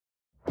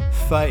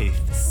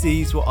Faith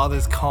sees what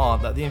others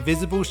can't, that the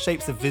invisible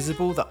shapes the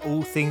visible, that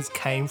all things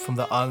came from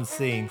the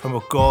unseen, from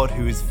a God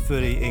who is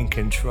fully in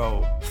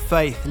control.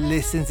 Faith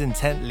listens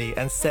intently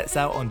and sets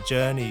out on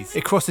journeys.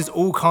 It crosses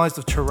all kinds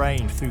of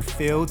terrain, through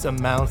fields and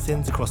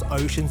mountains, across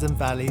oceans and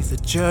valleys, a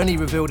journey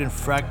revealed in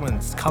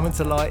fragments, coming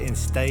to light in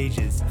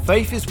stages.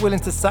 Faith is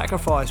willing to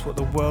sacrifice what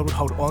the world would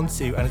hold on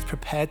to and is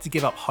prepared to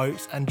give up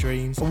hopes and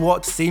dreams for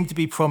what seemed to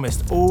be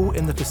promised, all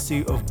in the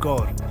pursuit of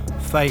God.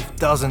 Faith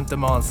doesn't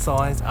demand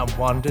signs and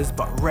wonders,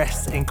 but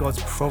rests in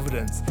God's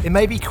providence. It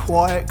may be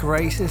quiet,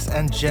 gracious,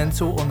 and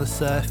gentle on the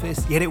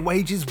surface, yet it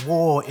wages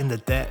war in the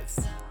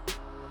depths.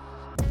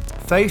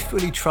 Faith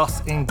fully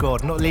trusts in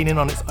God, not leaning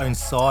on its own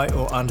sight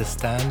or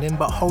understanding,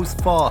 but holds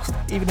fast,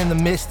 even in the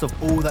midst of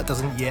all that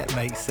doesn't yet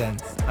make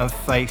sense. And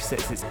faith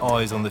sets its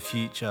eyes on the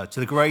future, to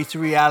the greater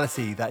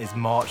reality that is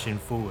marching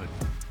forward.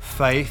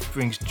 Faith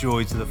brings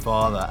joy to the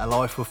Father, a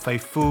life of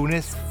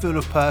faithfulness, full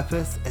of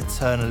purpose,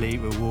 eternally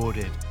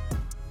rewarded.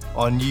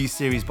 Our new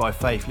series by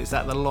Faith looks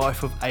at the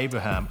life of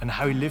Abraham and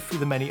how he lived through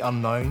the many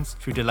unknowns,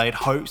 through delayed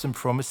hopes and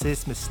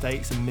promises,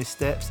 mistakes and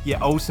missteps,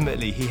 yet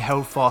ultimately he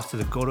held fast to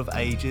the God of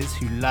ages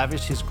who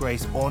lavished his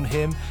grace on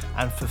him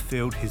and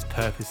fulfilled his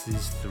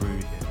purposes through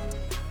him.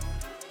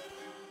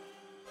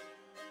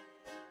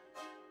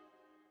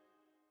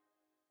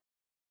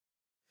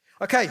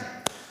 Okay,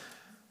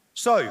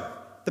 so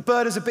the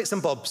burdens of bits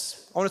and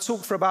bobs. I want to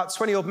talk for about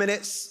 20 odd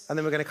minutes and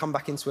then we're going to come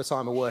back into a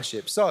time of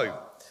worship. So,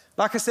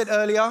 like I said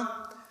earlier,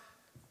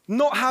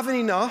 not having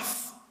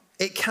enough,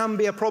 it can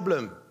be a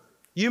problem.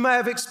 You may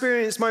have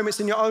experienced moments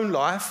in your own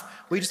life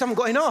where you just haven't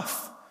got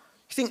enough.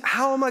 You think,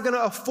 how am I going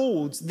to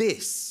afford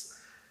this?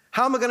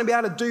 How am I going to be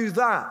able to do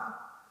that?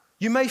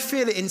 You may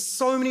feel it in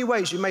so many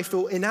ways. You may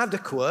feel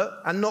inadequate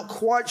and not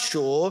quite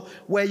sure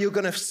where you're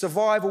going to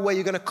survive or where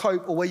you're going to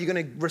cope or where you're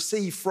going to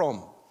receive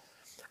from.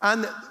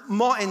 And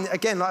Martin,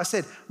 again, like I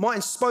said,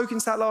 Martin spoke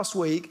into that last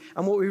week,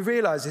 and what we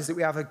realize is that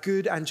we have a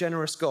good and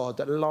generous God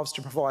that loves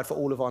to provide for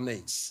all of our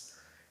needs.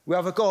 We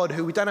have a God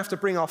who we don't have to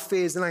bring our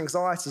fears and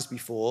anxieties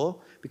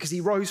before because he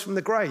rose from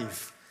the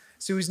grave.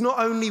 So he's not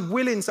only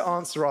willing to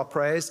answer our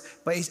prayers,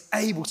 but he's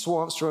able to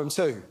answer them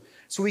too.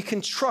 So we can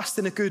trust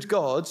in a good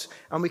God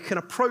and we can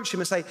approach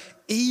him and say,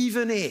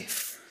 even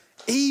if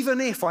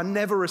I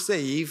never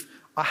receive,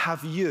 I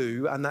have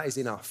you and that is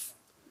enough.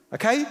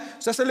 Okay?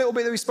 So that's a little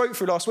bit that we spoke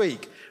through last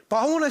week. But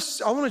I want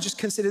to just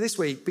consider this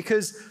week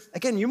because,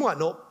 again, you might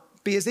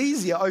not be as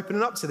easy at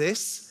opening up to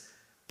this,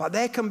 but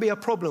there can be a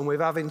problem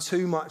with having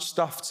too much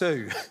stuff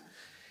too.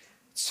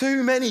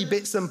 Too many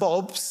bits and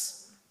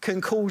bobs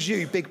can cause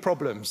you big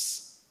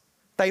problems.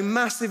 They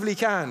massively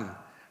can.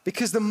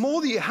 Because the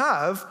more that you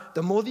have,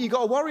 the more that you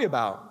got to worry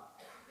about.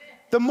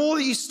 The more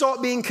that you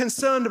start being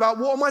concerned about,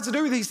 what am I to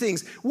do with these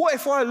things? What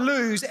if I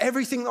lose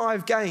everything that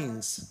I've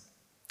gained?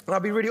 And I'll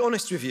be really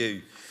honest with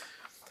you.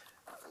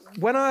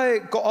 When I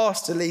got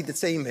asked to lead the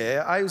team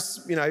here, it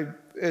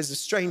was a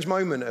strange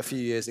moment a few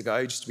years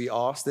ago just to be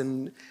asked.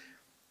 And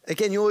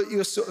again,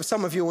 you're sort of,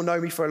 some of you will know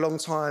me for a long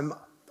time.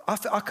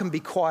 I can be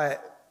quite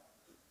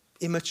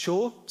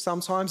immature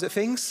sometimes at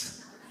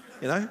things,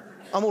 I'm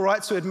all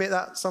right to admit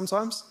that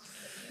sometimes.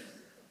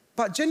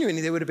 But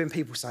genuinely, there would have been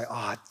people say,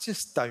 I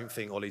just don't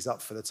think Oli's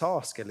up for the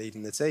task of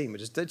leading the team.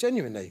 Just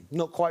genuinely,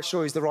 not quite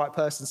sure he's the right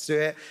person to do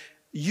it.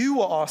 You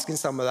were asking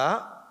some of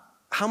that.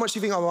 How much do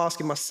you think I'm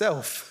asking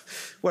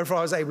myself whether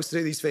I was able to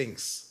do these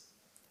things?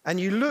 And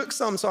you look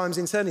sometimes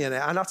internally at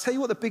it, and I'll tell you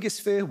what the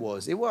biggest fear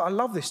was. I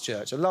love this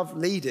church. I love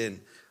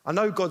leading. I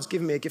know God's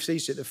given me a gift of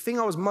leadership. The thing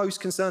I was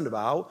most concerned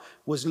about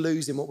was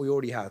losing what we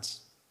already had.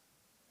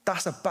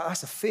 That's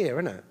a fear,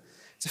 isn't it?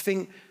 To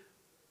think,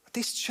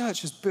 this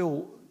church has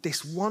built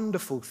this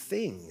wonderful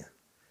thing.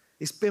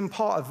 It's been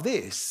part of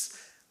this.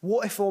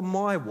 What if on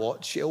my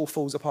watch it all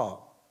falls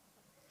apart?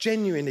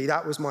 Genuinely,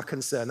 that was my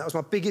concern. That was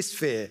my biggest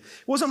fear. It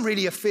wasn't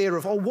really a fear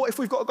of, what if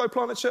we've got to go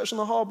plant a church on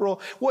the harbour? Or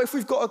what if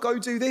we've got to go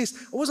do this?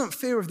 I wasn't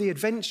fear of the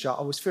adventure.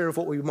 I was fear of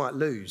what we might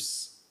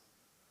lose.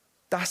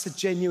 That's a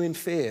genuine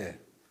fear,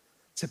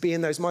 to be in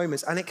those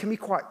moments. And it can be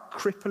quite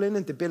crippling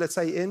and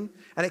debilitating.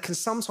 And it can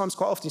sometimes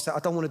quite often say, I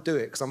don't want to do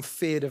it because I'm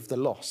feared of the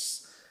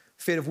loss.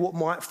 Feared of what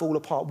might fall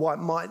apart, what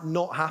might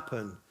not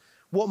happen.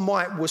 What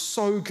was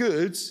so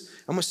good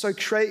and was so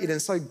created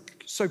and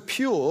so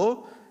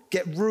pure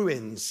get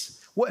ruined.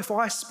 What if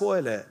I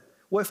spoil it?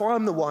 What if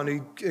I'm the one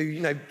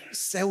who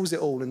sells it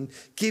all and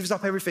gives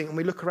up everything and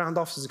we look around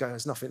afterwards and go,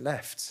 there's nothing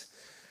left.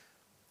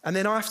 And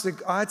then I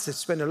had to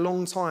spend a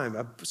long time.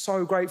 I'm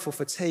so grateful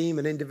for team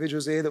and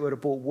individuals here that would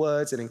have brought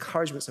words and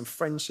encouragements and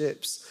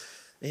friendships,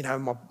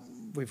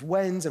 with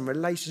wins and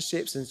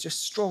relationships and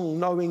just strong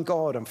knowing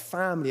God and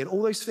family and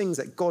all those things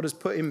that God has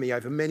put in me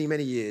over many,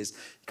 many years.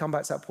 You come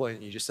back to that point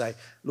and you just say,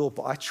 Lord,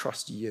 but I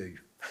trust you.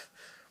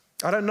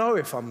 I don't know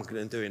if I'm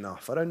going to do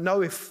enough. I don't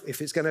know if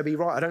it's going to be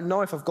right. I don't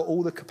know if I've got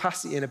all the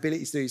capacity and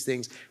ability to do these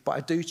things, but I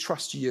do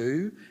trust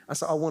you. And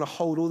so I want to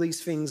hold all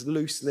these things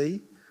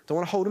loosely. I don't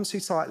want to hold them too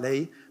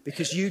tightly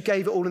because you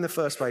gave it all in the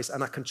first place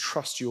and I can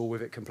trust you all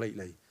with it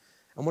completely.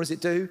 And what does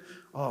it do?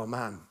 Oh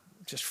man,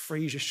 just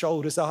frees your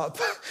shoulders up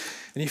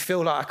and you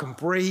feel like I can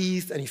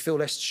breathe and you feel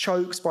less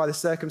choked by the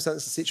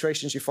circumstances and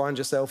situations you find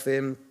yourself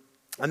in.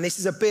 And this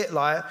is a bit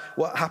like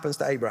what happens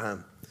to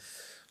Abraham.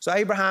 So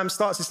Abraham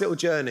starts this little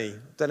journey.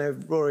 Don't know,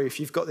 Rory,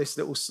 if you've got this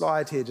little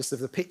slide here, just of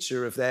the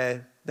picture of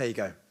there you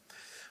go.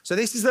 So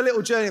this is the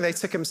little journey they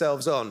took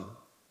themselves on.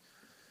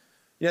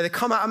 You know, they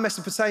come out of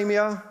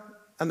Mesopotamia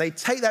and they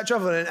take that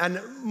journey.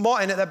 And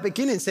Martin at the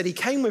beginning said he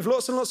came with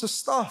lots and lots of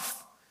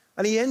stuff.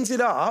 And he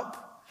ended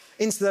up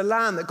into the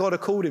land that God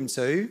had called him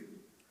to.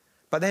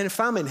 But then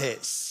famine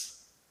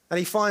hits. And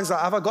he finds, like,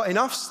 have I got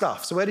enough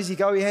stuff? So where does he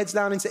go? He heads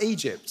down into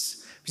Egypt.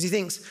 Because he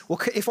thinks, well,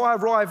 if I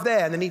arrive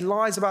there, and then he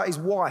lies about his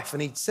wife,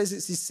 and he says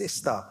it's his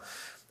sister,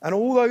 and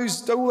all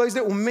those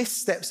little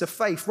missteps of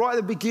faith right at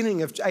the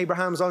beginning of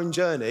Abraham's own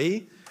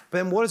journey. But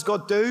then what does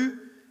God do?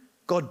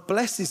 God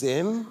blesses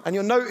him, and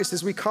you'll notice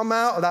as we come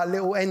out of that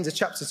little end of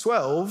chapter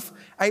 12,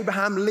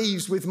 Abraham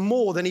leaves with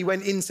more than he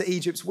went into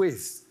Egypt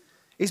with.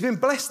 He's been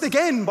blessed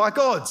again by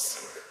God.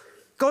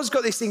 God's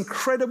got this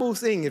incredible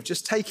thing of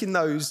just taking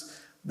those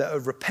that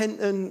are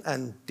repentant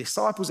and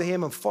disciples of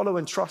him and follow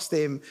and trust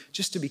him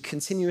just to be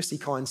continuously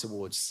kind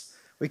towards.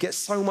 We get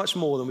so much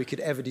more than we could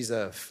ever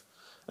deserve.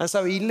 And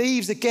so he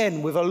leaves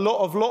again with a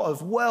lot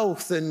of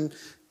wealth and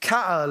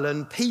cattle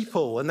and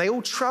people, and they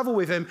all travel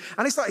with him.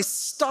 And it's like his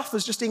stuff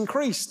has just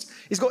increased.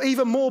 He's got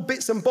even more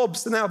bits and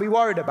bobs to now be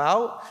worried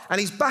about. And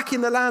he's back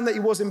in the land that he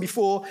was in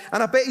before.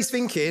 And I bet he's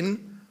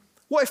thinking,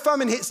 what if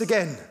famine hits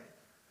again?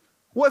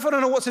 What if I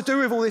don't know what to do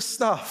with all this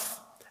stuff?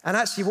 And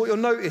actually what you'll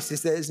notice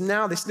is there's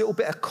now this little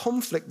bit of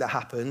conflict that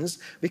happens,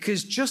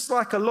 because just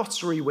like a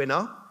lottery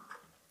winner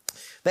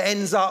that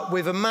ends up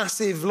with a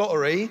massive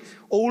lottery,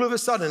 all of a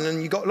sudden,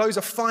 and you've got loads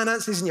of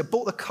finances and you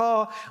bought the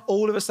car,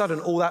 all of a sudden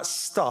all that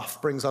stuff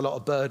brings a lot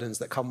of burdens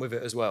that come with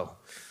it as well.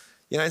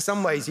 You know, in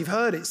some ways you've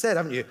heard it said,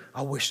 haven't you?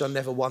 I wish I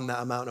never won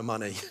that amount of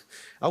money.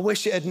 I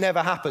wish it had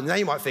never happened. Now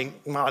you might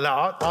think, well,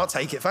 no, I'll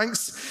take it,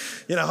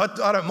 thanks. You know,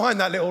 I don't mind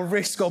that little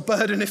risk or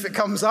burden if it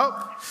comes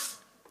up.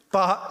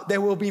 But there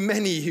will be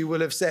many who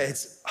will have said,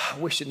 I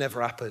wish it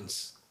never happened.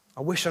 I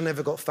wish I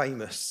never got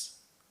famous.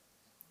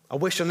 I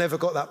wish I never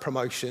got that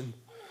promotion.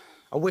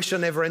 I wish I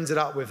never ended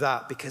up with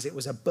that because it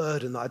was a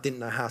burden that I didn't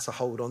know how to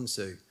hold on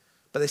to.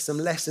 But there's some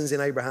lessons in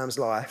Abraham's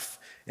life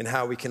in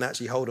how we can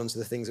actually hold on to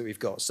the things that we've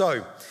got.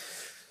 So,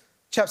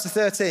 chapter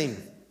 13.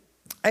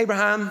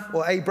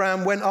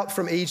 Abraham went up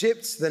from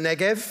Egypt, the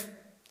Negev.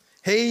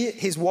 He,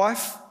 his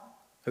wife,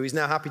 who he's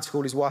now happy to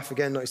call his wife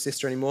again, not his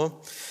sister anymore,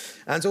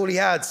 and all he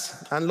had,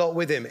 and Lot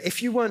with him.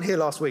 If you weren't here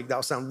last week,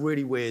 that'll sound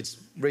really weird.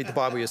 Read the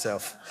Bible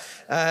yourself.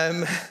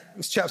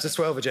 It's chapter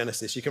 12 of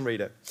Genesis. You can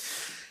read it.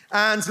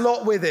 And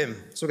Lot with him.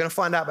 So we're going to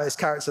find out about his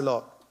character,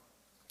 Lot.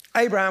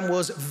 Abraham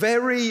was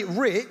very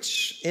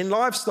rich in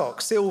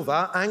livestock,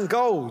 silver and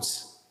gold.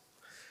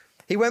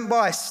 He went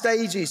by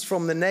stages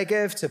from the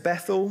Negev to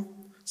Bethel,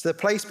 to the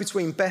place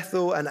between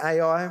Bethel and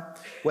Ai,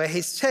 where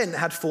his tent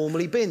had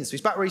formerly been. So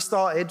he's back where he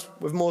started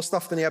with more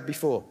stuff than he had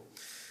before.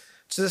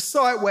 To the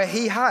site where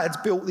he had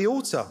built the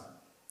altar.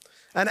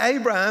 And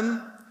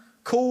Abraham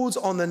called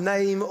on the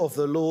name of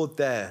the Lord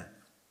there.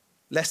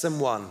 Lesson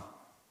 1,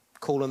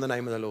 call on the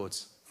name of the Lord.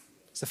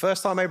 It's the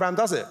first time Abraham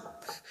does it.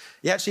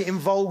 He actually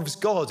involves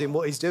God in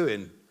what he's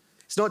doing.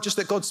 It's not just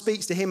that God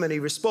speaks to him and he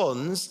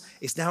responds.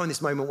 It's now in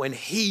this moment when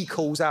he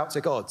calls out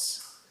to God.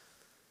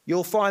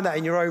 You'll find that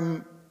in your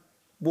own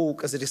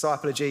walk as a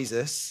disciple of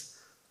Jesus.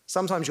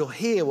 Sometimes you'll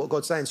hear what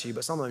God's saying to you,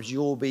 but sometimes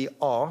you'll be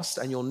asked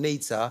and you'll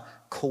need to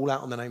call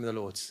out on the name of the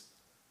Lord.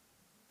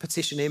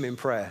 Petition him in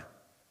prayer.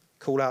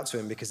 Call out to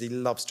him because he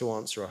loves to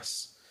answer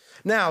us.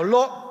 Now,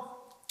 Lot,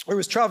 who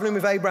was traveling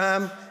with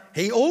Abraham,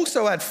 he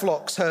also had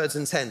flocks, herds,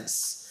 and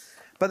tents.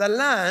 But the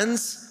land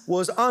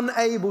was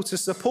unable to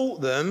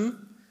support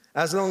them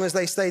as long as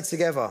they stayed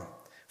together.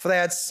 For they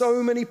had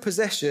so many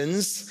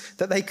possessions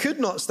that they could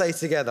not stay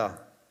together.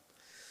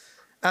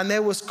 And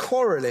there was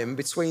quarreling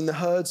between the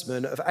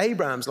herdsmen of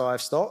Abraham's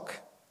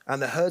livestock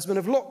and the herdsmen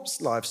of Lot's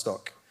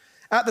livestock.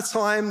 At the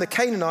time, the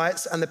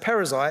Canaanites and the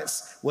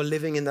Perizzites were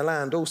living in the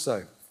land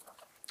also.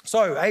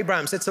 So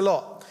Abraham said to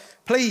Lot,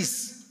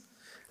 please,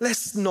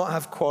 let's not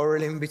have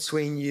quarreling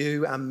between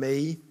you and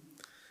me,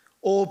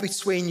 or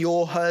between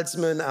your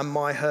herdsmen and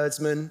my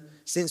herdsmen,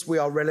 since we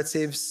are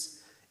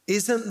relatives.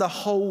 Isn't the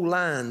whole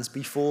land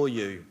before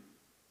you?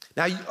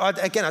 Now,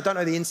 again, I don't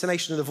know the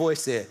intonation of the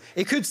voice here.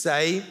 It could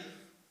say,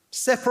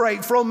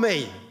 separate from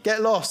me,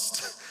 get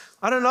lost.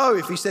 I don't know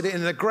if he said it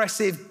in an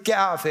aggressive, get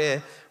out of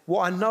here.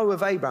 What I know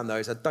of Abraham, though,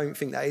 is I don't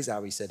think that is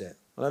how he said it.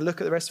 When I look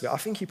at the rest of it, I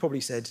think he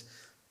probably said,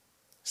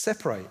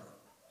 separate.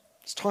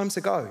 It's time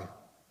to go.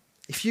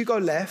 If you go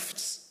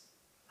left,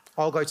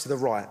 I'll go to the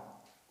right.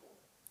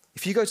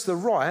 If you go to the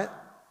right,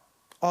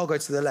 I'll go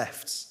to the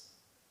left.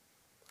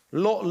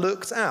 Lot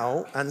looked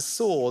out and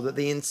saw that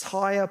the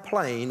entire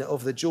plain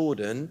of the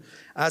Jordan,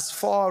 as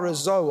far as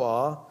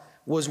Zoar,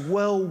 was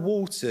well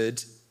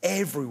watered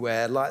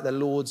everywhere like the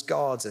Lord's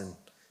garden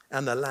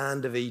and the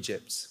land of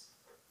Egypt.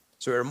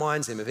 So it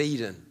reminds him of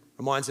Eden,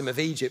 reminds him of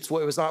Egypt,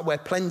 what it was like where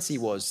plenty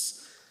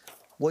was.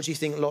 What do you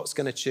think Lot's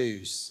going to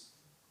choose?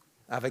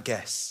 Have a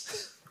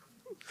guess.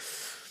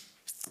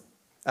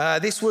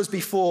 This was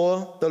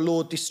before the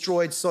Lord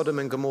destroyed Sodom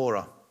and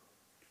Gomorrah.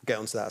 We'll get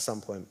onto that at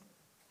some point,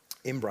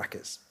 in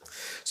brackets.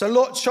 So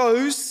Lot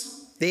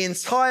chose the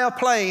entire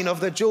plain of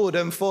the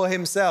Jordan for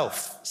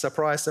himself.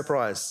 Surprise,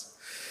 surprise.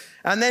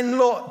 And then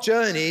Lot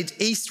journeyed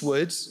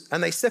eastward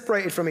and they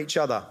separated from each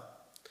other.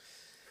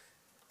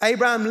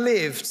 Abraham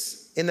lived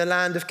in the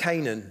land of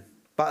Canaan,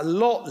 but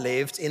Lot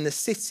lived in the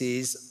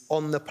cities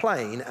on the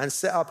plain and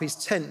set up his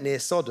tent near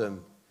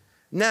Sodom.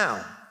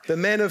 Now, the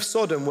men of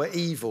Sodom were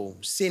evil,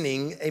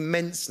 sinning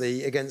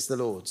immensely against the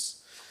Lord.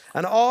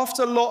 And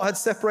after Lot had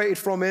separated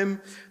from him,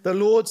 the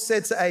Lord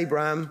said to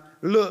Abraham,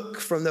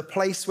 look from the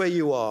place where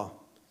you are.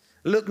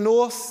 Look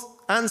north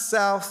and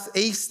south,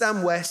 east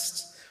and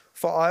west,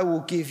 for I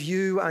will give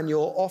you and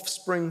your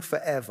offspring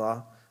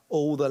forever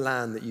all the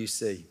land that you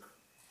see.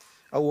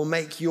 I will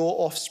make your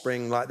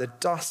offspring like the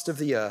dust of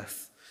the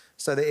earth,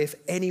 so that if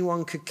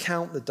anyone could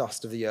count the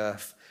dust of the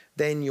earth,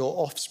 then your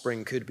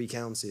offspring could be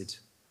counted.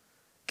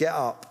 Get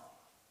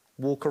up,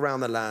 walk around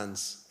the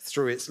lands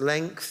through its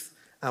length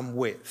and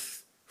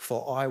width,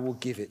 for I will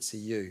give it to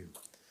you.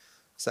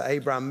 So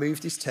Abraham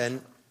moved his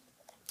tent.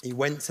 He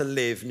went to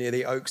live near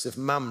the oaks of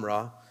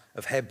Mamre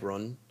of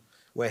Hebron,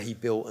 where he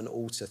built an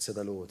altar to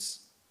the Lord.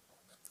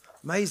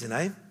 Amazing,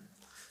 eh?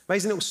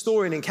 Amazing little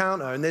story and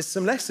encounter. And there's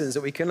some lessons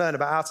that we can learn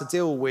about how to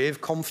deal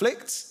with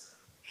conflict.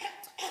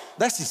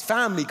 That's his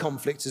family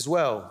conflict as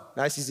well.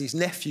 Now, this is his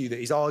nephew that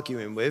he's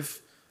arguing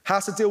with. How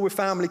to deal with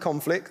family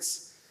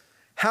conflicts.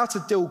 How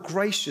to deal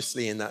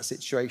graciously in that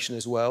situation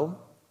as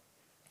well.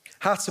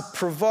 How to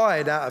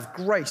provide out of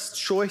grace,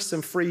 choice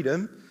and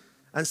freedom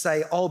and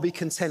say, I'll be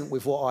content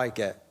with what I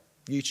get.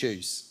 You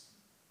choose.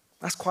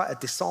 That's quite a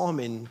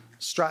disarming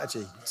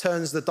strategy.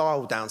 Turns the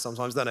dial down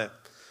sometimes, doesn't it?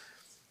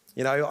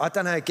 You know, I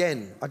don't know,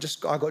 again, I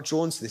got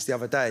drawn to this the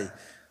other day.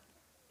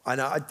 I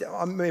know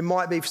it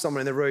might be for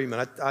someone in the room,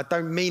 and I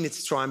don't mean it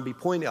to try and be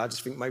pointed. I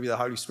just think maybe the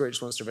Holy Spirit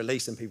just wants to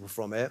release some people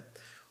from it.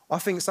 I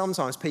think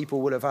sometimes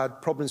people would have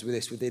had problems with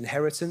this, with the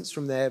inheritance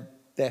from their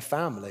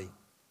family.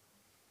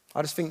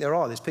 I just think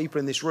there's people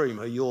in this room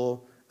who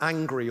you're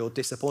angry or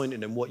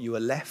disappointed in what you were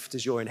left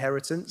as your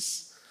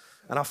inheritance.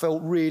 And I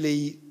felt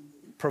really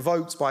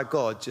provoked by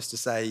God just to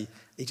say,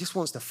 he just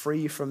wants to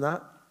free you from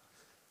that,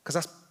 because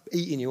that's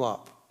eating you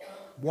up.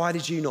 Why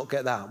did you not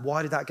get that?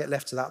 Why did that get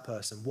left to that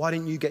person? Why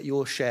didn't you get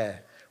your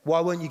share?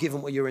 Why weren't you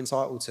given what you're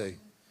entitled to?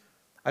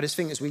 I just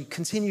think as we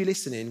continue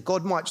listening,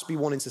 God might just be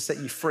wanting to set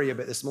you free a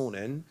bit this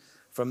morning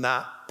from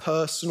that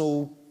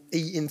personal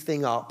eating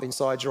thing up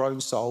inside your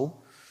own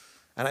soul.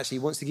 And actually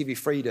he wants to give you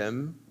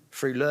freedom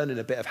through learning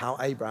a bit of how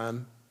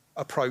Abraham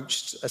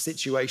approached a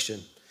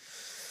situation.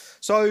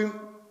 So,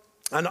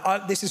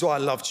 this is why I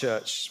love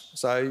church.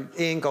 So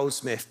Ian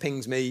Goldsmith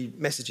pings me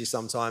messages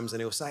sometimes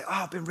and he'll say,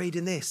 I've been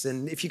reading this.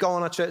 And if you go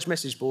on our church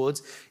message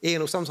boards,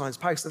 Ian will sometimes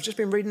post, I've just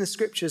been reading the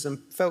scriptures and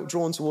felt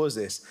drawn towards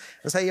this.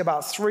 And say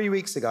about 3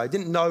 weeks ago, I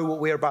didn't know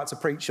what we were about to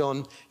preach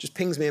on, just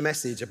pings me a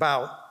message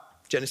about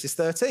Genesis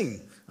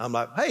 13. I'm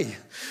like, hey,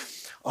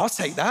 I'll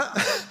take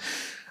that.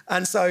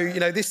 And so,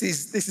 you know, this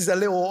is a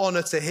little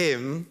honor to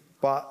him,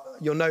 but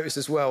you'll notice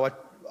as well,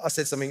 I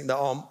said something that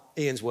aren't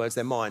Ian's words,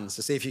 they're mine.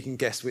 So see if you can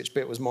guess which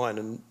bit was mine,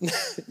 and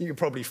you can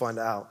probably find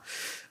it out.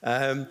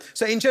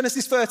 So in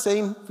Genesis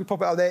 13, if we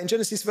pop it up there, in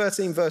Genesis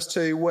 13, verse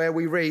 2, where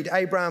we read,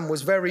 Abraham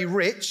was very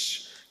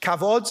rich,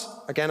 kavod.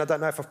 Again, I don't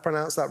know if I've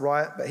pronounced that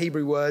right, but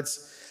Hebrew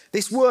words.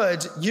 This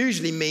word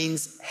usually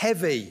means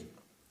heavy.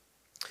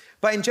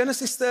 But in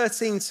Genesis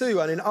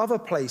 13:2 and in other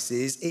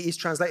places, it is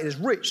translated as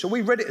rich. So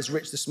we read it as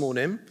rich this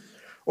morning.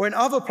 Or in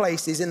other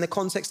places, in the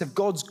context of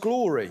God's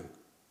glory.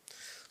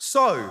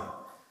 So,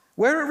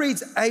 where it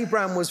reads,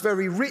 Abraham was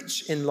very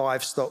rich in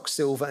livestock,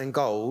 silver and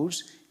gold,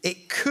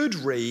 it could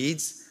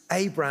read,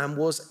 Abraham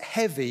was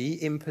heavy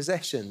in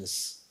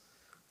possessions.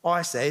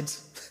 I said,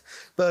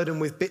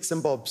 burdened with bits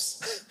and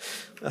bobs.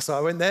 That's why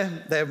I went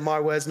there. They're my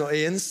words, not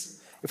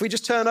Ian's. If we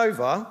just turn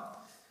over,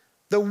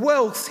 the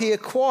wealth he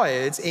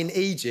acquired in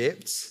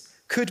Egypt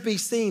could be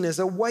seen as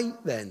a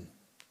weight then,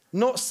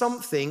 not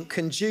something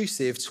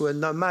conducive to a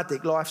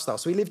nomadic lifestyle.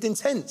 So he lived in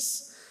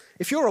tents.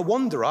 If you're a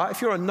wanderer,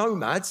 if you're a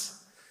nomad,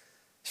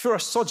 if you're a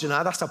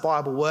sojourner, that's the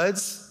Bible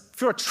words.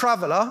 If you're a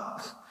traveller,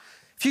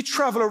 if you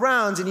travel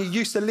around and you're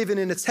used to living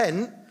in a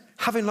tent,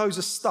 having loads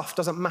of stuff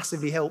doesn't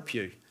massively help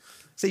you.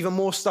 It's even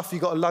more stuff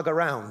you've got to lug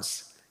around.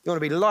 You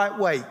want to be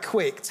lightweight,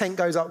 quick, tent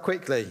goes up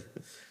quickly.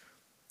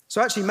 So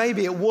actually,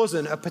 maybe it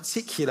wasn't a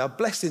particular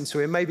blessing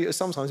to him. Maybe it was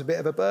sometimes a bit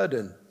of a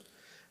burden.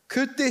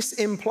 Could this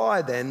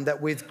imply then that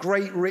with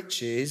great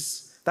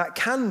riches that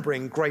can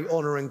bring great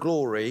honour and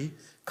glory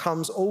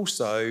comes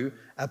also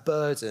a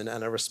burden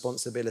and a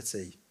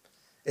responsibility?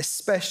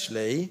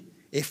 Especially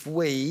if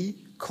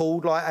we,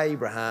 called like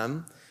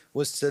Abraham,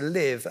 was to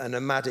live a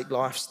nomadic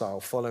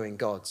lifestyle following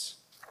God.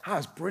 That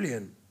was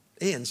brilliant.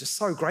 Ian's just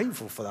so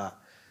grateful for that.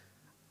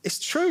 It's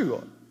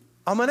true.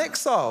 I'm an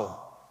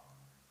exile.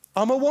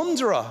 I'm a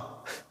wanderer.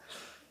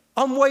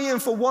 I'm waiting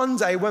for one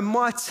day when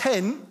my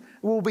tent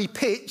will be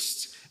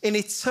pitched in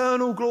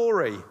eternal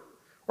glory.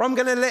 Or I'm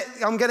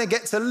going to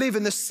get to live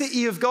in the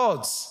city of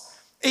God's.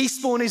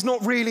 Eastbourne is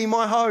not really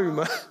my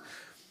home.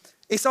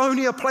 It's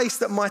only a place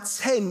that my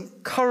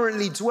tent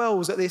currently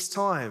dwells at this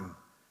time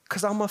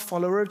because I'm a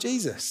follower of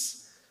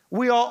Jesus.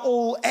 We are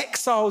all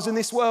exiles in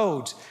this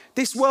world.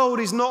 This world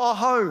is not our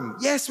home.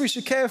 Yes, we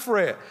should care for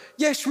it.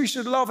 Yes, we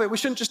should love it. We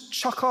shouldn't just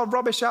chuck our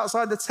rubbish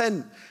outside the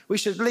tent. We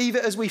should leave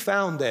it as we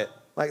found it,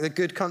 like the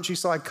good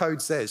countryside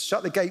code says.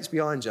 Shut the gates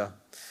behind you.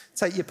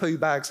 Take your poo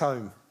bags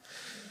home.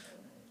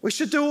 We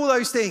should do all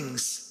those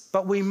things,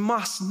 but we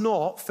must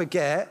not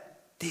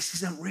forget this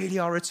isn't really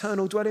our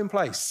eternal dwelling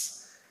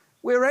place.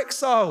 We're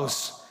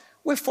exiles.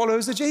 We're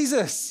followers of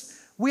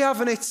Jesus. We have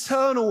an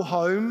eternal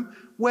home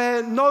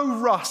where no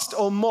rust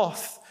or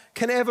moth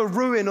can ever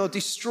ruin or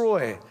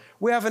destroy.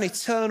 We have an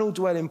eternal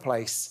dwelling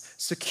place,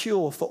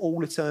 secure for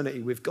all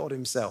eternity with God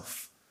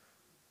himself.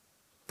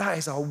 That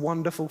is our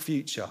wonderful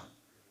future.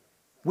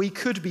 We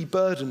could be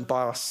burdened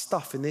by our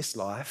stuff in this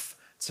life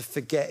to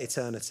forget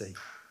eternity.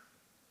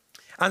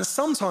 And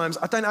sometimes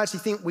I don't actually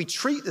think we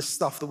treat the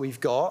stuff that we've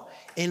got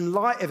in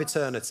light of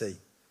eternity.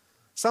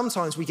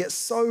 Sometimes we get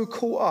so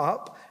caught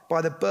up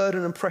by the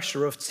burden and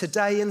pressure of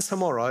today and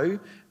tomorrow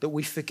that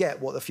we forget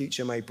what the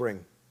future may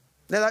bring.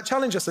 Now that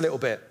challenged us a little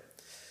bit.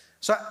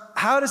 So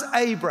how does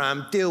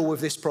Abraham deal with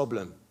this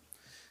problem?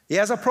 He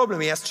has a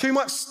problem. He has too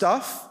much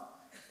stuff.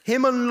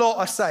 Him and Lot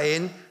are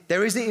saying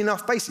there isn't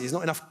enough, basically, there's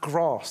not enough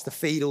grass to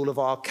feed all of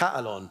our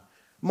cattle on.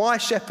 My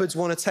shepherds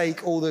want to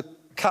take all the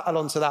cattle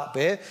onto that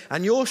bit,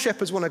 and your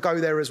shepherds want to go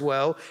there as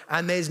well,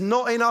 and there's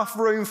not enough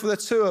room for the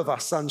two of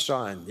us,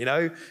 sunshine,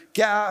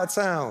 get out of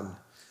town.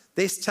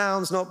 This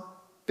town's not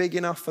big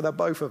enough for the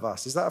both of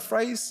us. Is that a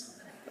phrase?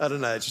 I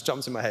don't know, it just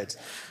jumps in my head.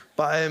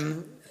 But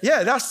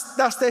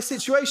that's their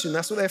situation,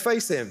 that's what they're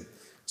facing.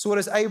 So what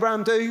does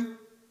Abraham do?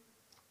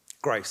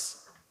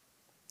 Grace.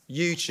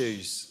 You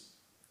choose.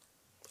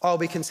 I'll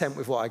be content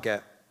with what I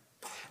get.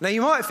 Now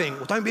you might think,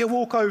 well, don't be a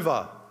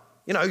walkover.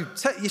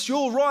 It's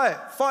your right.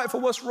 Fight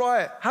for what's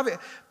right. Have it.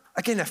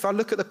 Again, if I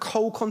look at the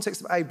whole context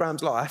of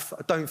Abraham's life,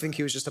 I don't think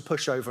he was just a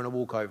pushover and a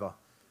walkover.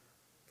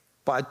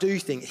 But I do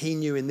think he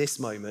knew in this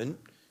moment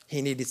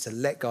he needed to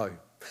let go.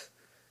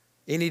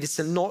 He needed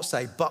to not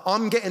say, but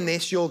I'm getting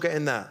this, you're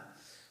getting that.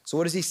 So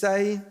what does he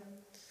say? He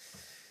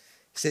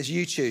says,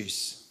 you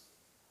choose.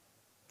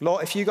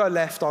 Lot, if you go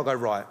left, I'll go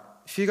right.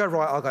 If you go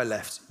right, I'll go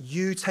left.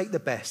 You take the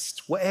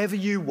best. Whatever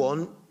you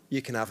want,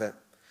 you can have it.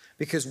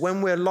 Because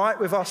when we're light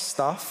with our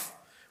stuff,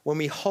 when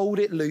we hold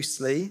it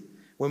loosely,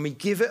 when we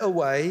give it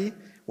away,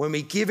 when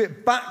we give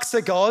it back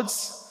to God,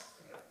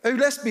 who,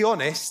 let's be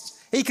honest,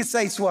 he could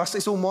say to us,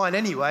 it's all mine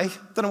anyway.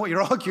 Don't know what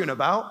you're arguing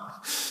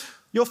about.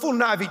 You're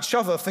falling out of each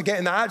other,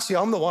 forgetting that actually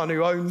I'm the one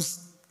who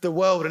owns the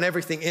world and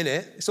everything in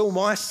it. It's all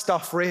my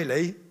stuff,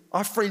 really.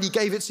 I freely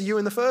gave it to you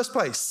in the first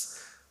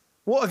place.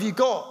 What have you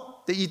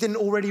got that you didn't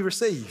already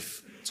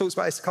receive? I talked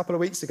about this a couple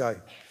of weeks ago.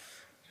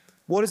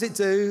 What does it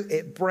do?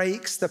 It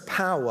breaks the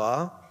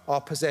power our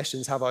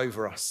possessions have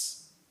over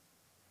us.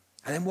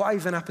 And then what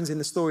even happens in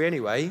the story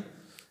anyway?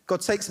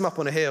 God takes him up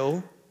on a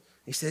hill.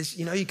 He says,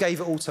 you gave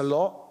it all to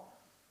Lot.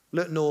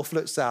 Look north,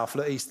 look south,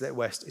 look east, look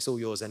west. It's all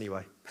yours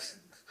anyway.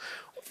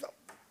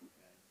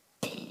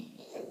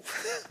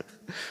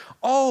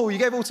 Oh, you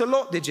gave it all to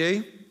Lot, did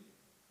you?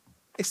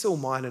 It's all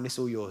mine and it's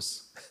all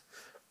yours.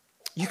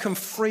 You can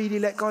freely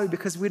let go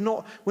because we're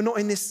not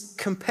in this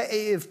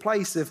competitive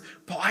place of,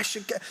 but I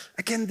should get,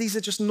 again, these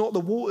are just not the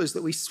waters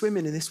that we swim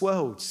in this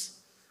world.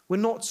 We're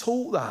not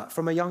taught that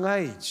from a young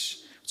age.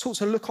 We're taught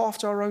to look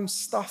after our own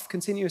stuff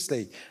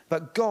continuously.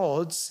 But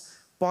God,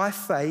 by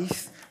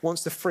faith,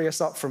 wants to free us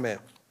up from it.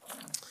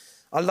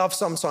 I love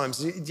sometimes,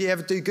 do you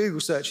ever do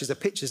Google searches of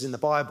pictures in the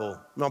Bible?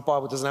 My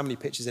Bible doesn't have any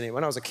pictures in it.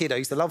 When I was a kid, I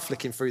used to love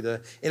flicking through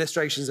the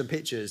illustrations and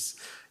pictures.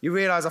 You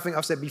realise, I think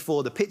I've said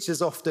before, the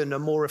pictures often are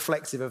more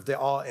reflective of the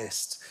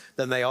artist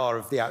than they are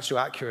of the actual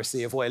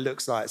accuracy of what it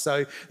looks like.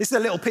 So this is a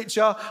little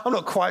picture. I'm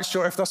not quite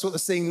sure if that's what the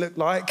scene looked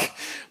like,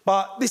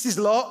 but this is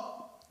Lot.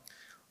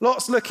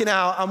 Lot's looking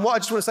out, and what I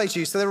just want to say to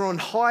you, so they're on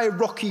high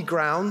rocky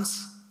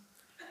grounds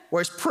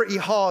where it's pretty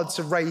hard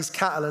to raise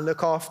cattle and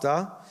look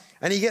after.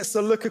 And he gets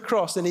to look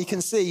across and he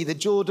can see the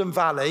Jordan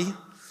Valley,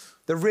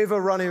 the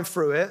river running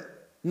through it,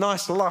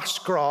 nice lush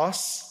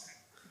grass.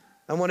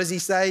 And what does he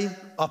say?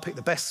 I'll pick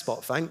the best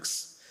spot,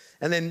 thanks.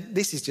 And then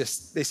this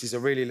is a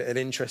really an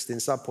interesting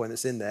subpoint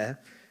that's in there.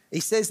 He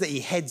says that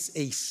he heads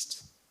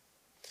east.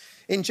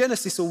 In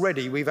Genesis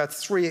already, we've had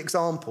 3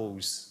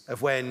 examples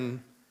of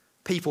when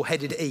people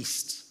headed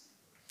east.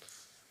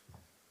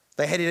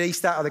 They headed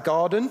east out of the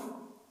garden.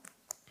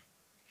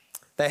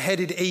 They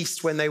headed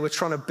east when they were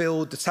trying to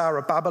build the Tower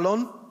of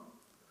Babylon.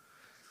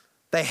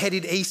 They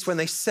headed east when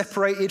they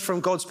separated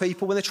from God's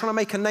people, when they're trying to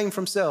make a name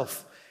for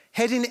themselves.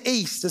 Heading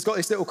east has got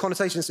this little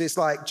connotation. So it's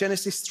like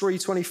Genesis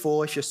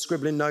 3:24, if you're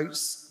scribbling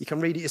notes, you can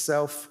read it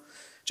yourself.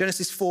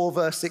 Genesis 4,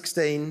 verse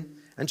 16,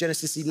 and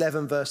Genesis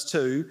 11, verse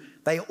 2,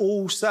 they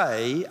all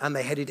say, and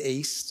they headed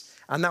east,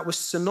 and that was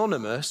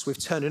synonymous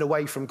with turning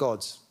away from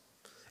God.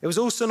 It was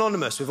all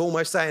synonymous with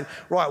almost saying,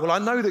 right, well, I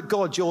know that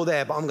God, you're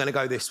there, but I'm going to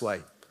go this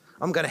way.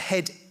 I'm going to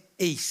head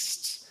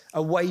east.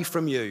 away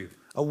from you,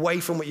 away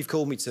from what you've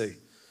called me to.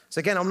 So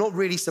again, I'm not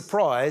really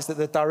surprised that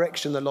the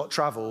direction that Lot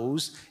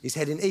travels is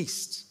heading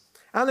east.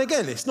 And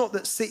again, it's not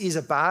that cities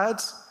are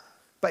bad,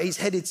 but he's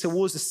headed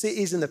towards the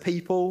cities and the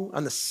people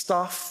and the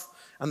stuff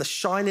and the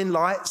shining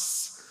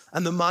lights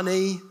and the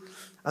money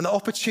and the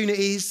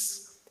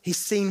opportunities. He's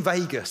seen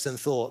Vegas and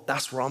thought,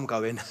 that's where I'm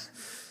going.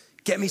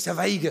 Get me to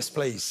Vegas,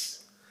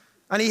 please.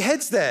 And he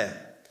heads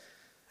there.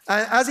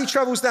 And as he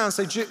travels down,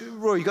 so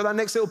Roy, you got that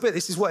next little bit?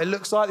 This is what it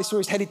looks like. This is where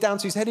he's headed down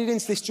to. He's headed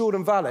into this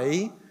Jordan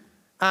Valley.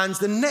 And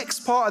the next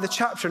part of the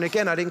chapter, and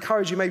again, I'd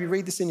encourage you maybe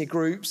read this in your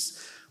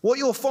groups. What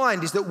you'll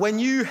find is that when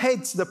you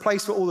head to the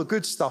place where all the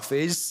good stuff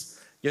is,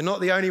 you're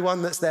not the only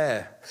one that's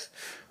there.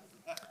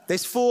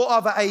 There's 4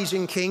 other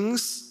Asian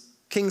kings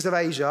of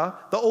Asia,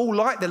 that all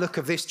like the look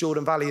of this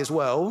Jordan Valley as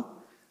well.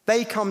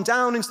 They come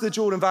down into the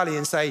Jordan Valley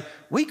and say,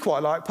 we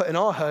quite like putting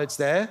our herds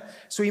there.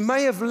 So he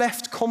may have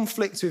left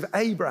conflict with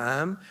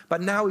Abraham,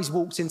 but now he's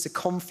walked into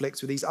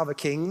conflict with these other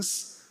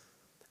kings.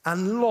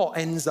 And Lot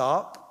ends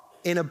up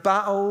in a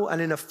battle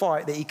and in a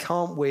fight that he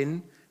can't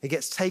win. He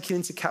gets taken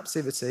into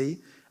captivity.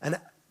 And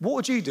what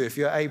would you do if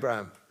you're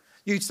Abraham?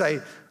 You'd say,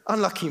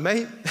 unlucky,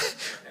 mate.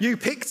 You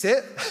picked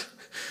it.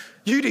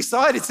 You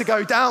decided to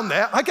go down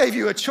there. I gave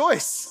you a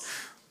choice.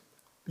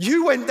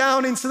 You went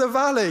down into the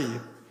valley.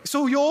 It's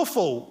all your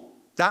fault.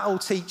 That'll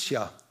teach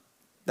you.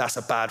 That's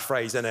a bad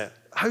phrase, isn't it?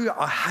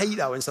 I hate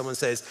that when someone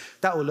says,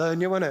 that will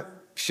learn you, won't it?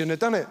 Shouldn't have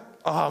done it.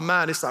 Oh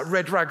man, it's like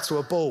red rag to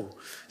a bull.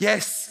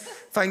 Yes,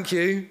 thank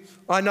you.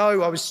 I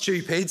know I was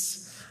stupid.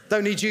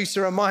 Don't need you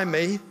to remind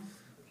me.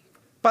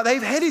 But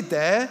they've headed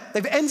there.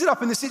 They've ended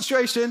up in the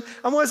situation.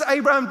 And what does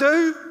Abraham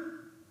do?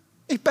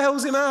 He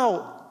bails him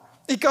out.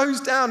 He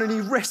goes down and he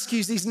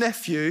rescues his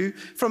nephew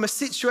from a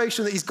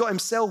situation that he's got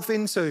himself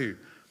into.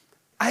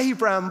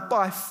 Abraham,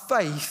 by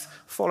faith,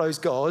 follows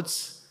God,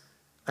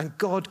 and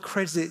God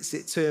credits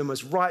it to him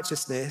as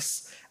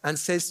righteousness and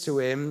says to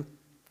him,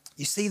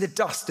 you see the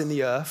dust in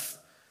the earth?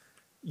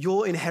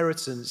 Your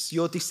inheritance,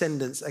 your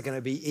descendants are going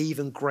to be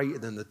even greater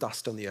than the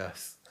dust on the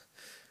earth.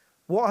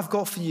 What I've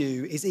got for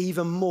you is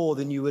even more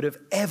than you would have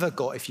ever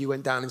got if you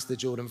went down into the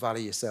Jordan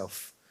Valley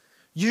yourself.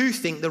 You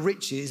think the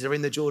riches are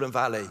in the Jordan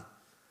Valley.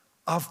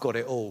 I've got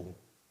it all,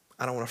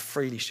 and I want to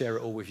freely share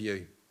it all with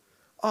you.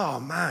 Oh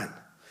man,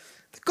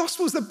 the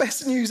gospel's the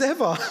best news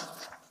ever.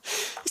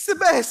 It's the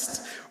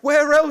best.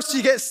 Where else do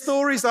you get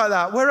stories like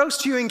that? Where else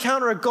do you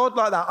encounter a God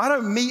like that? I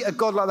don't meet a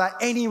God like that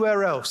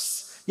anywhere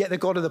else, yet the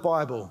God of the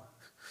Bible.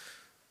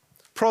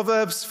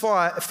 Proverbs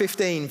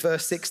 15,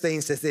 verse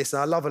 16 says this,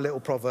 and I love a little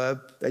proverb.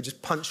 They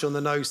just punch you on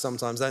the nose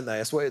sometimes, don't they?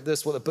 That's what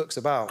the book's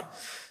about.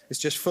 It's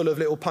just full of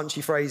little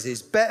punchy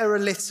phrases. Better a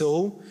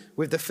little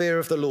with the fear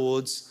of the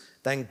Lord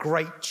than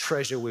great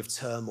treasure with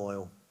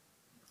turmoil.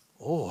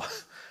 Oh,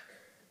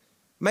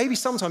 maybe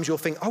sometimes you'll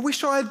think, I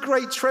wish I had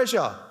great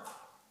treasure.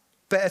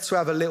 Better to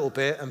have a little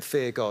bit and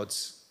fear God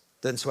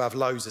than to have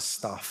loads of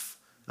stuff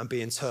and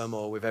be in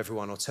turmoil with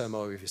everyone or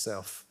turmoil with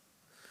yourself.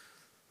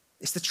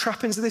 It's the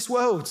trappings of this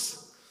world.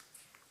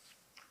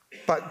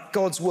 But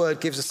God's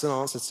word gives us an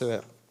answer to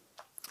it.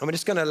 And we're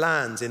just going to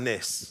land in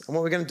this. And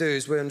what we're going to do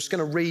is I'm just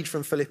going to read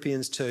from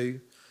Philippians 2.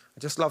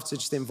 I'd just love to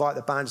just invite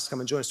the band to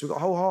come and join us. So we've got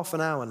a whole half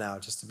an hour now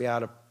just to be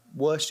able to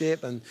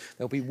worship, and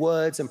there'll be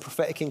words and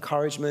prophetic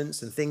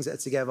encouragements and things that are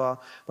together.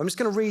 But I'm just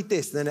going to read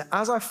this. And then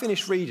as I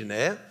finish reading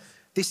it,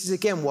 this is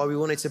again why we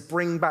wanted to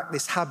bring back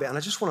this habit. And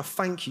I just want to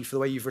thank you for the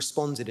way you've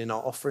responded in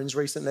our offerings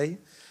recently.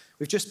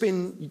 We've just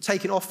been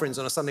taking offerings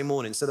on a Sunday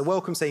morning. So the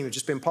welcome team have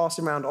just been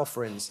passing around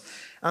offerings.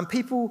 And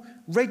people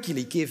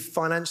regularly give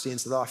financially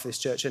into the life of this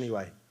church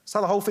anyway. That's how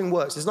the whole thing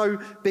works. There's no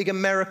big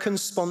American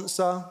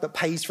sponsor that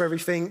pays for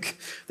everything.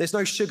 There's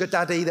no sugar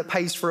daddy that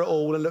pays for it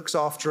all and looks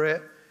after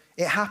it.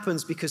 It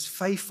happens because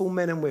faithful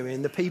men and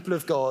women, the people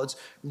of God,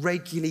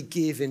 regularly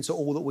give into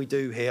all that we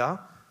do here.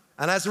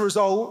 And as a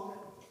result,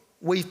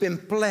 we've been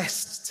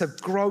blessed to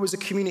grow as a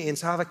community and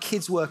to have a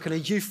kids work and a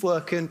youth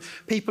work and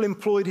people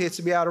employed here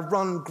to be able to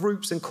run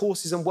groups and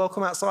courses and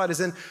welcome outsiders.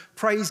 And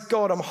praise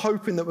God, I'm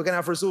hoping that we're going to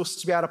have resources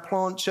to be able to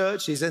plant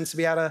churches and to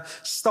be able to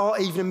start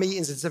evening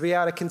meetings and to be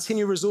able to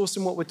continue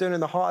resourcing what we're doing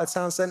in the heart of the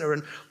town centre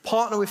and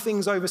partner with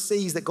things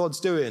overseas that God's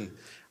doing.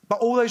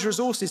 But all those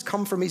resources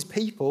come from his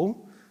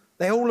people.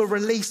 They all are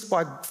released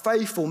by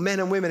faithful men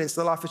and women into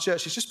the life of the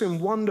church. It's just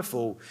been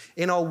wonderful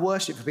in our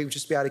worship for people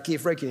just to be able to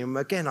give regularly. And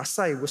again, I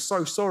say, we're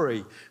so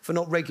sorry for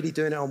not regularly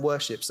doing it on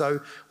worship.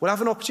 So we'll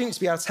have an opportunity to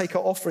be able to take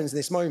our offerings in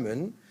this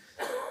moment.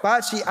 But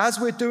actually, as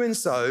we're doing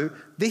so,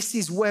 this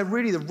is where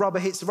really the rubber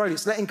hits the road.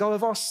 It's letting go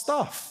of our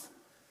stuff.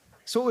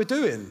 That's what we're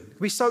doing. It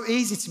can be so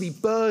easy to be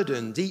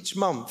burdened each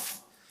month,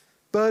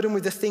 burdened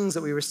with the things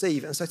that we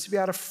receive. And so to be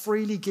able to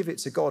freely give it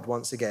to God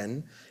once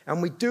again,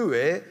 and we do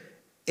it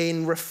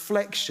in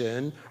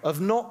reflection of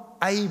not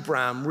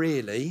Abraham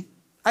really.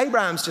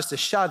 Abraham's just a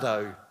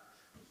shadow.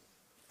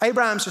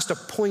 Abraham's just a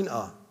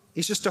pointer.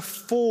 He's just a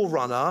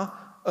forerunner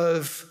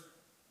of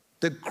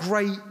the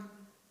great,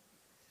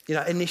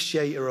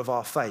 initiator of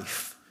our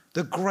faith,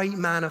 the great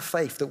man of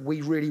faith that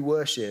we really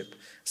worship.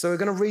 So we're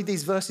going to read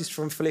these verses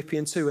from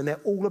Philippians 2, and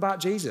they're all about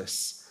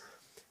Jesus.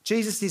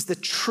 Jesus is the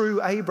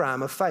true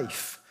Abraham of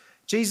faith.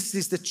 Jesus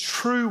is the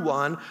true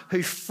one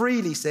who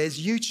freely says,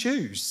 you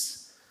choose.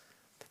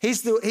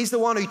 He's the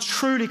one who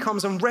truly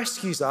comes and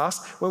rescues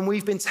us when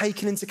we've been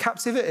taken into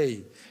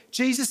captivity.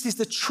 Jesus is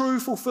the true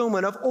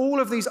fulfillment of all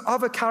of these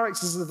other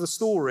characters of the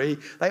story.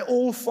 They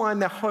all find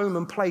their home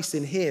and place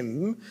in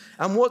him.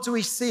 And what do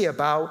we see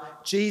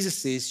about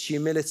Jesus'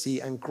 humility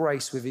and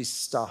grace with his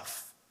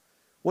stuff?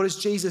 What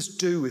does Jesus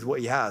do with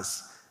what he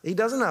has? He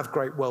doesn't have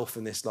great wealth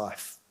in this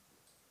life.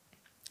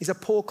 He's a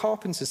poor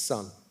carpenter's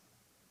son.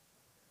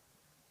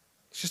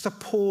 He's just a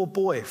poor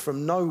boy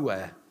from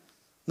nowhere.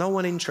 No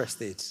one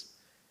interested.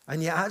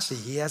 And yet actually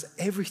he has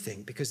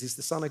everything because he's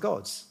the Son of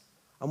God.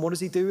 And what does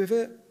he do with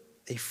it?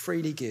 He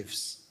freely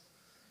gives.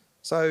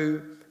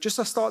 So just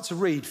I start to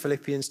read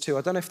Philippians 2.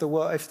 I don't know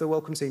if the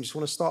welcome team just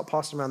want to start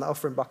passing around the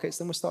offering buckets,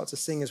 then we'll start to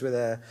sing as we're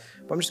there.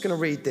 But I'm just going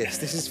to read this.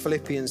 This is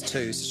Philippians 2.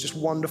 It's just a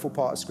wonderful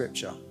part of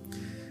scripture.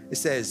 It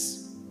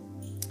says,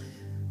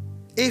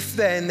 if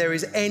then there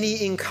is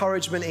any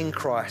encouragement in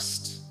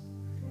Christ,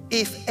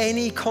 if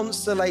any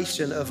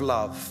consolation of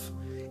love,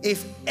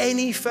 if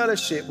any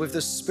fellowship with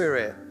the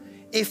Spirit,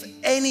 if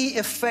any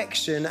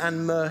affection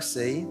and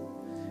mercy,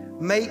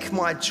 make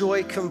my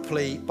joy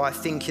complete by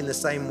thinking the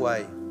same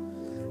way,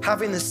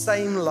 having the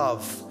same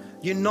love,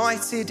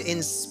 united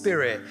in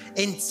spirit,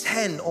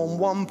 intent on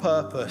one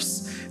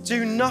purpose.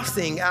 Do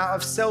nothing out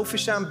of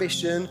selfish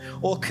ambition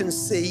or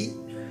conceit,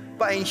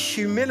 but in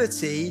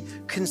humility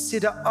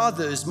consider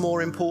others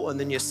more important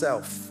than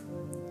yourself.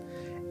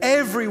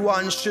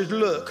 Everyone should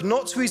look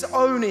not to his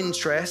own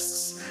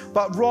interests,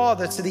 but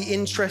rather to the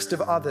interest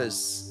of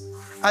others.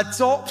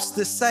 Adopt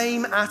the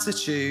same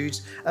attitude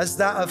as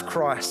that of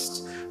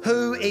Christ,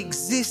 who,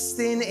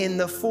 existing in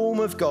the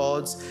form of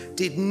God,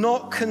 did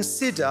not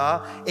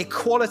consider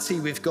equality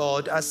with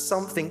God as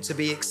something to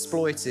be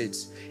exploited.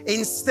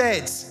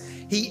 Instead,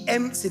 he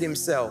emptied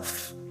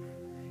himself.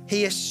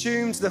 He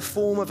assumed the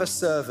form of a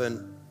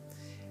servant,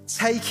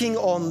 taking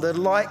on the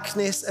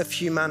likeness of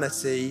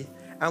humanity.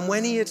 And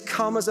when he had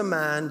come as a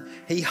man,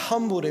 he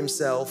humbled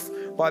himself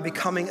by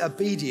becoming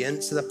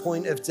obedient to the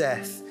point of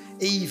death,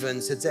 even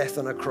to death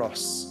on a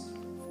cross.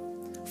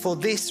 For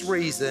this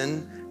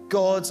reason,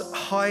 God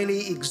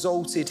highly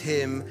exalted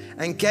him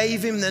and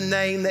gave him the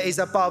name that is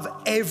above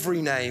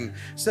every name,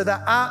 so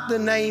that at the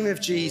name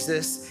of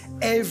Jesus,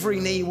 every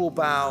knee will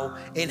bow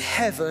in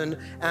heaven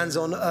and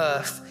on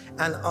earth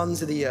and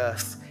under the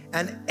earth,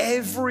 and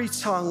every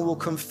tongue will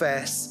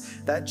confess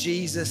that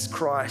Jesus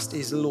Christ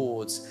is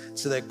Lord,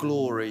 to the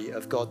glory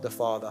of God the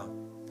Father.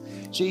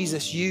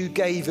 Jesus, you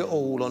gave it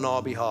all on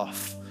our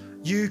behalf.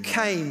 You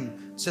came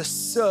to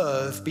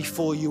serve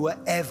before you were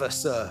ever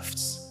served.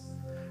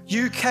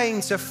 You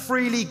came to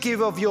freely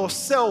give of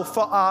yourself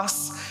for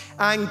us,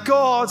 and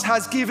God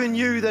has given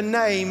you the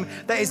name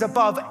that is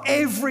above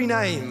every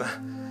name,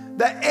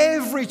 that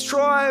every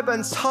tribe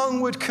and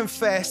tongue would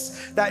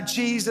confess that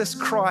Jesus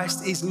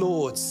Christ is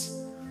Lord.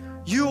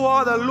 You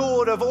are the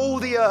Lord of all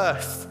the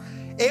earth.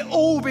 It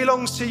all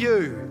belongs to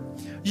you.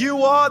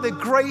 You are the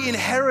great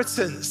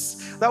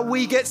inheritance that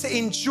we get to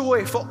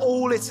enjoy for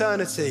all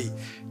eternity.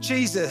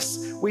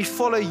 Jesus, we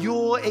follow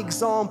your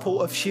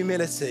example of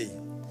humility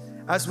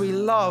as we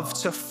love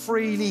to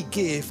freely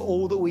give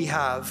all that we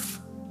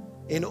have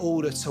in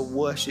order to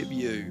worship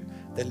you,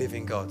 the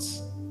living God.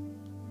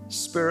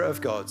 Spirit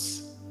of God,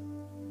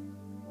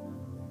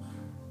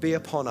 be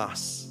upon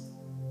us.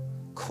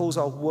 Cause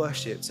our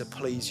worship to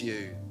please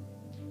you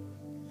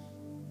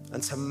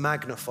and to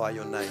magnify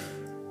your name.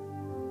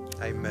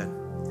 Amen.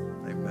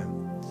 Amen.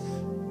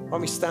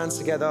 When we stand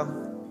together,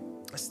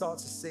 I start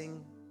to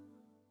sing.